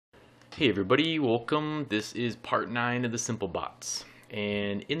Hey everybody, welcome. This is part 9 of the Simple Bots.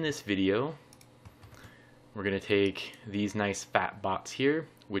 And in this video, we're going to take these nice fat bots here,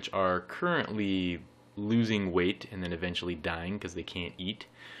 which are currently losing weight and then eventually dying because they can't eat.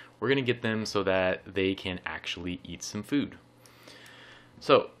 We're going to get them so that they can actually eat some food.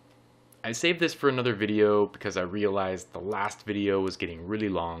 So, I saved this for another video because I realized the last video was getting really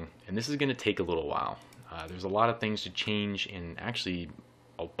long, and this is going to take a little while. There's a lot of things to change in actually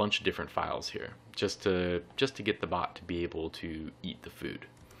a bunch of different files here just to get the bot to be able to eat the food.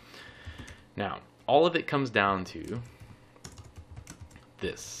 Now, all of it comes down to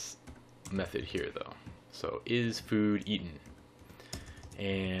this method here though. So is food eaten?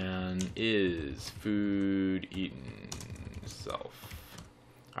 And is food eaten self?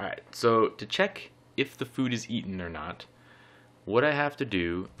 Alright, so to check if the food is eaten or not, what I have to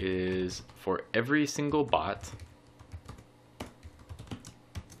do is for every single bot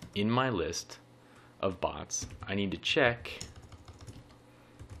in my list of bots, I need to check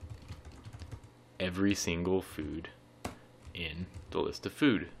every single food in the list of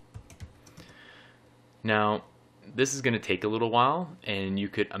food. Now, this is going to take a little while, and you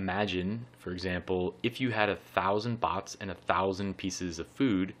could imagine, for example, if you had 1,000 bots and 1,000 pieces of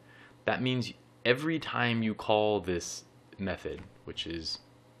food, that means every time you call this method, which is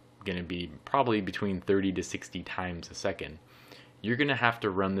going to be probably between 30 to 60 times a second, you're going to have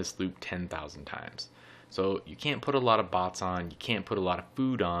to run this loop 10,000 times. So you can't put a lot of bots on, you can't put a lot of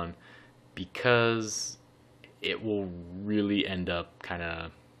food on, because it will really end up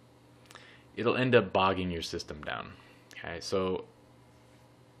it'll end up bogging your system down. Okay, so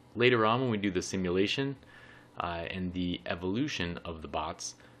later on when we do the simulation and the evolution of the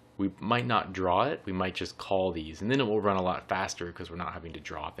bots, we might not draw it, we might just call these, and then it will run a lot faster because we're not having to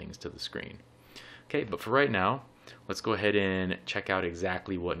draw things to the screen. Okay, but for right now, let's go ahead and check out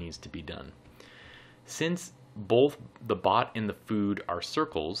exactly what needs to be done. Since both the bot and the food are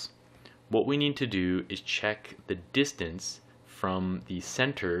circles, what we need to do is check the distance from the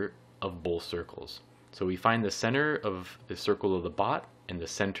center of both circles. So we find the center of the circle of the bot and the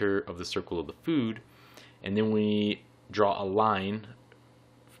center of the circle of the food, and then we draw a line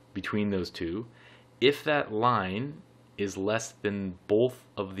between those two. If that line is less than both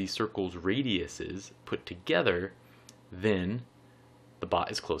of the circle's radiuses put together, then the bot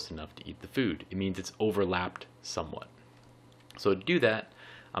is close enough to eat the food. It means it's overlapped somewhat. So to do that,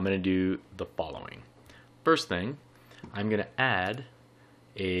 I'm going to do the following. First thing, I'm going to add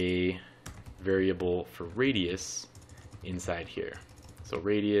a variable for radius inside here. So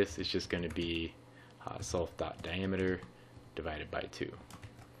radius is just going to be self.diameter divided by 2.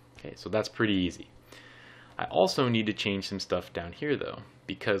 Okay, so that's pretty easy. I also need to change some stuff down here though,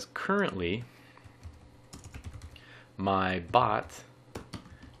 because currently my bot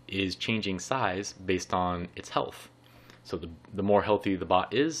is changing size based on its health. So the more healthy the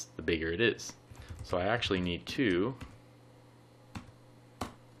bot is, the bigger it is. So I actually need to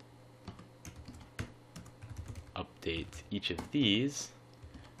update each of these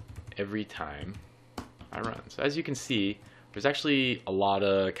every time I run. So as you can see, there's actually a lot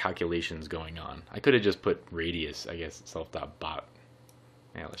of calculations going on. I could have just put radius, I guess, self.bot.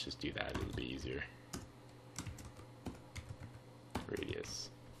 Yeah, let's just do that, it'll be easier. Radius.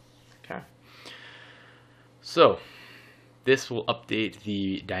 Okay. So this will update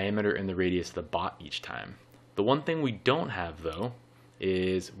the diameter and the radius of the bot each time. The one thing we don't have though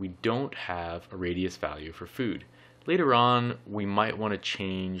is we don't have a radius value for food. Later on we might want to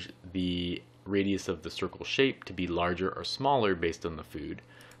change the radius of the circle shape to be larger or smaller based on the food.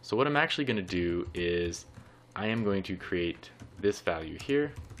 So what I'm actually going to do is I am going to create this value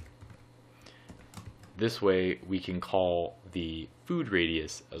here. This way we can call the food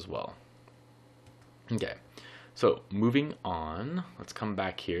radius as well. Okay, so moving on, let's come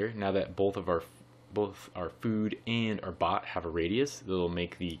back here. Now that both our food and our bot have a radius, it'll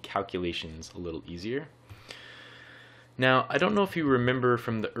make the calculations a little easier. Now, I don't know if you remember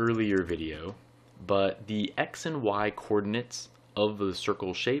from the earlier video, but the x and y coordinates of the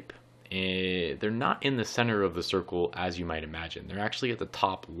circle shape, they're not in the center of the circle as you might imagine. They're actually at the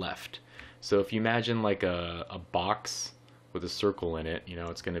top left. So if you imagine like a box with a circle in it, you know,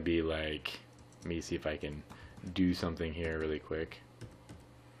 it's going to be like, let me see if I can do something here really quick.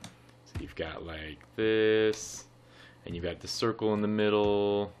 So you've got like this, and you've got the circle in the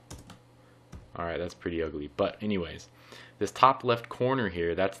middle. Alright, that's pretty ugly. But anyways, this top left corner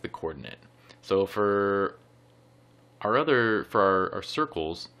here, that's the coordinate. So for our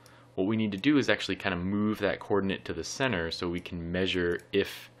circles, what we need to do is actually kind of move that coordinate to the center so we can measure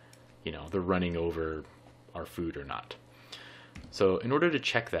if, you know, they're running over our food or not. So in order to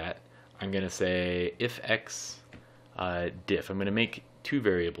check that, I'm going to say if x diff. I'm going to make two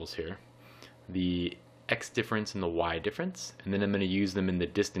variables here. The x difference and the y difference, and then I'm going to use them in the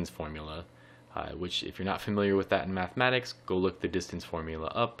distance formula, which if you're not familiar with that in mathematics, go look the distance formula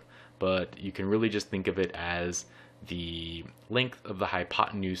up, but you can really just think of it as the length of the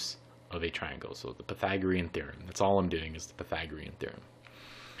hypotenuse of a triangle, so the Pythagorean theorem. That's all I'm doing is the Pythagorean theorem.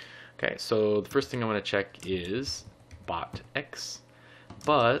 Okay, so the first thing I want to check is bot x,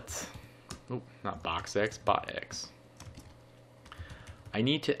 but, not box x, bot x. I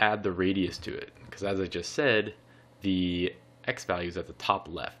need to add the radius to it, because as I just said, the x value is at the top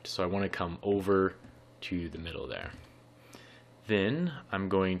left, so I want to come over to the middle there. Then I'm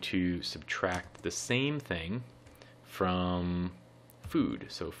going to subtract the same thing from food,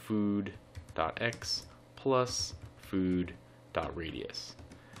 so food.x plus food.radius.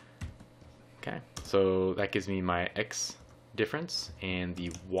 Okay, so that gives me my x difference, and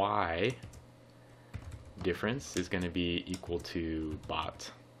the y difference is going to be equal to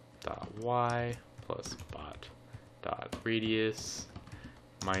bot.y plus bot.radius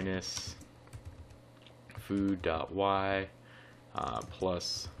minus food.y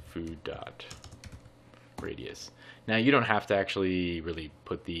plus food.radius. Now you don't have to actually really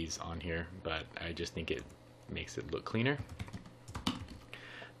put these on here, but I just think it makes it look cleaner.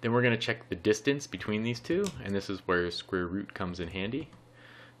 Then we're going to check the distance between these two, and this is where square root comes in handy.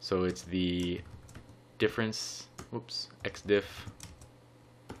 So it's the difference, x diff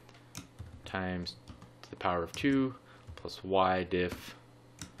times to the power of 2 plus y diff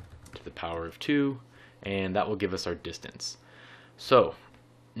to the power of 2, and that will give us our distance. So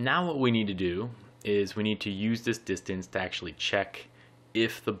now what we need to do is we need to use this distance to actually check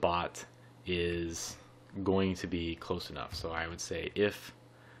if the bot is going to be close enough. So I would say if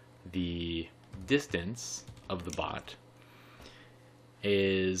the distance of the bot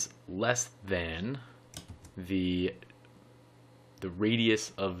is less than the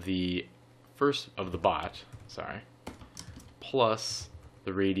radius of the bot, plus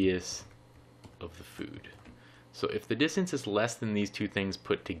the radius of the food. So if the distance is less than these two things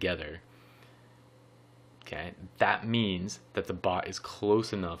put together, okay, that means that the bot is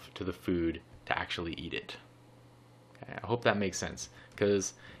close enough to the food to actually eat it. Okay, I hope that makes sense,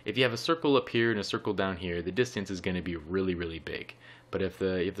 because if you have a circle up here and a circle down here, the distance is going to be really, really big. But if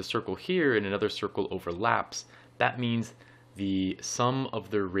the circle here and another circle overlaps, that means the sum of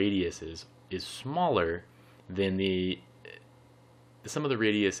their radiuses is smaller than the sum of the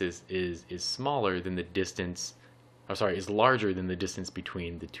radius is smaller than the distance, is larger than the distance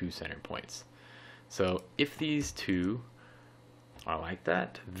between the two center points. So if these two are like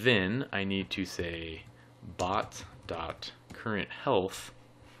that, then I need to say bot.current health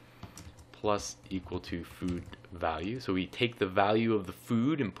plus equal to food value. So we take the value of the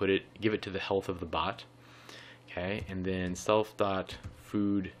food and give it to the health of the bot. Okay, and then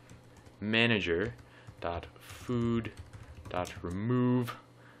self.food manager food remove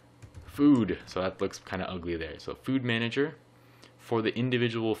food. So that looks kind of ugly there. So food manager for the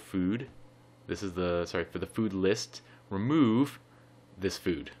individual food. This is for the food list, remove this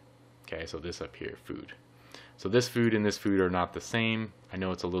food. Okay, so this up here, food. So this food and this food are not the same. I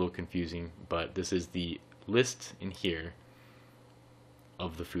know it's a little confusing, but this is the list in here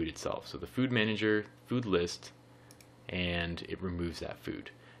of the food itself. So the food manager, food list, and it removes that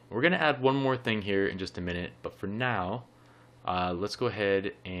food. We're going to add one more thing here in just a minute, but for now, let's go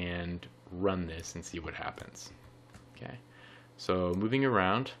ahead and run this and see what happens. Okay, so moving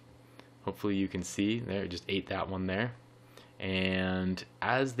around, hopefully you can see there, it just ate that one there. And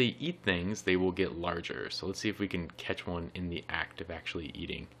as they eat things, they will get larger. So let's see if we can catch one in the act of actually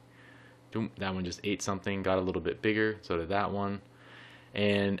eating. That one just ate something, got a little bit bigger, so did that one.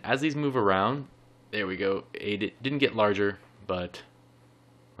 And as these move around, there we go, ate it. Didn't get larger, but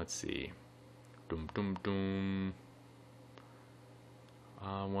let's see.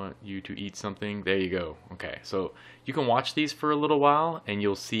 I want you to eat something. There you go. Okay, so you can watch these for a little while, and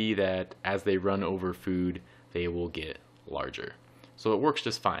you'll see that as they run over food, they will get larger. So it works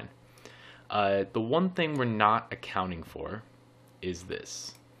just fine. The one thing we're not accounting for is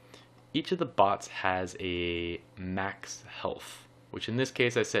this. Each of the bots has a max health, which in this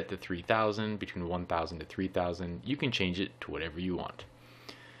case I set to 3,000, between 1,000 to 3,000. You can change it to whatever you want.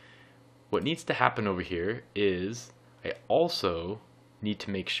 What needs to happen over here is I also need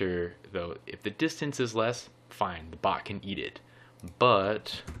to make sure, though, if the distance is less, fine, the bot can eat it.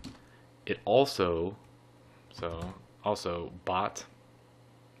 But it also bot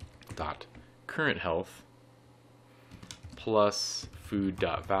dot current health plus food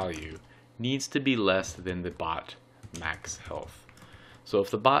dot value needs to be less than the bot max health. So if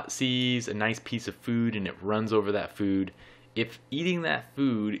the bot sees a nice piece of food and it runs over that food, if eating that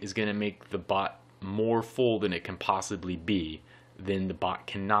food is going to make the bot more full than it can possibly be, then the bot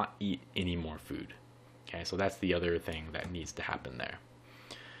cannot eat any more food. Okay, so that's the other thing that needs to happen there.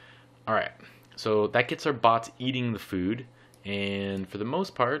 All right, so that gets our bots eating the food, and for the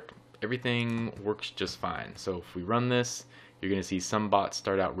most part, everything works just fine. So if we run this, you're going to see some bots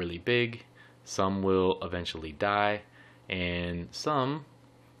start out really big, some will eventually die, and some,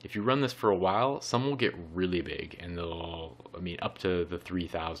 if you run this for a while, some will get really big, and they'll, up to the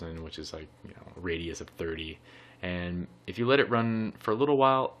 3,000, which is like, a radius of 30. And if you let it run for a little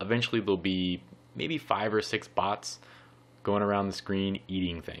while, eventually there'll be maybe 5 or 6 bots going around the screen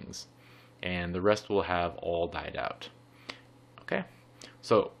eating things, and the rest will have all died out. Okay,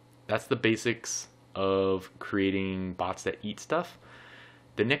 so that's the basics of creating bots that eat stuff.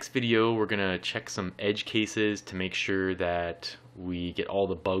 The next video, we're gonna check some edge cases to make sure that we get all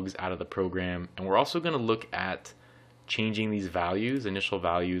the bugs out of the program, and we're also gonna look at changing these values, initial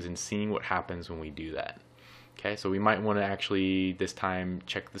values, and seeing what happens when we do that. Okay, so we might want to actually this time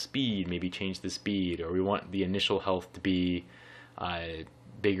check the speed, maybe change the speed, or we want the initial health to be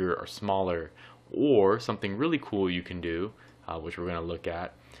bigger or smaller. Or something really cool you can do, which we're going to look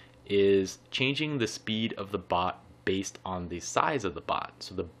at, is changing the speed of the bot based on the size of the bot.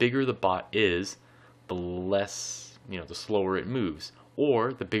 So the bigger the bot is, the less, the slower it moves.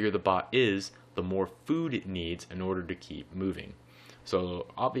 Or the bigger the bot is, the more food it needs in order to keep moving. So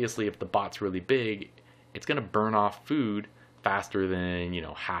obviously if the bot's really big, it's going to burn off food faster than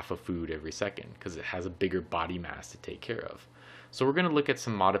half of food every second, because it has a bigger body mass to take care of. So we're going to look at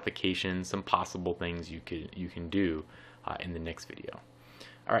some modifications, some possible things you can do in the next video.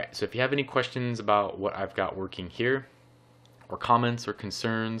 All right, so if you have any questions about what I've got working here, or comments or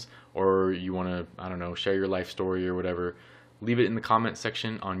concerns, or you want to, I don't know, share your life story or whatever, leave it in the comment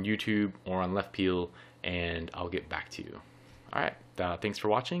section on YouTube or on Left Peel, and I'll get back to you. All right, thanks for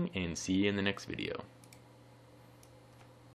watching, and see you in the next video.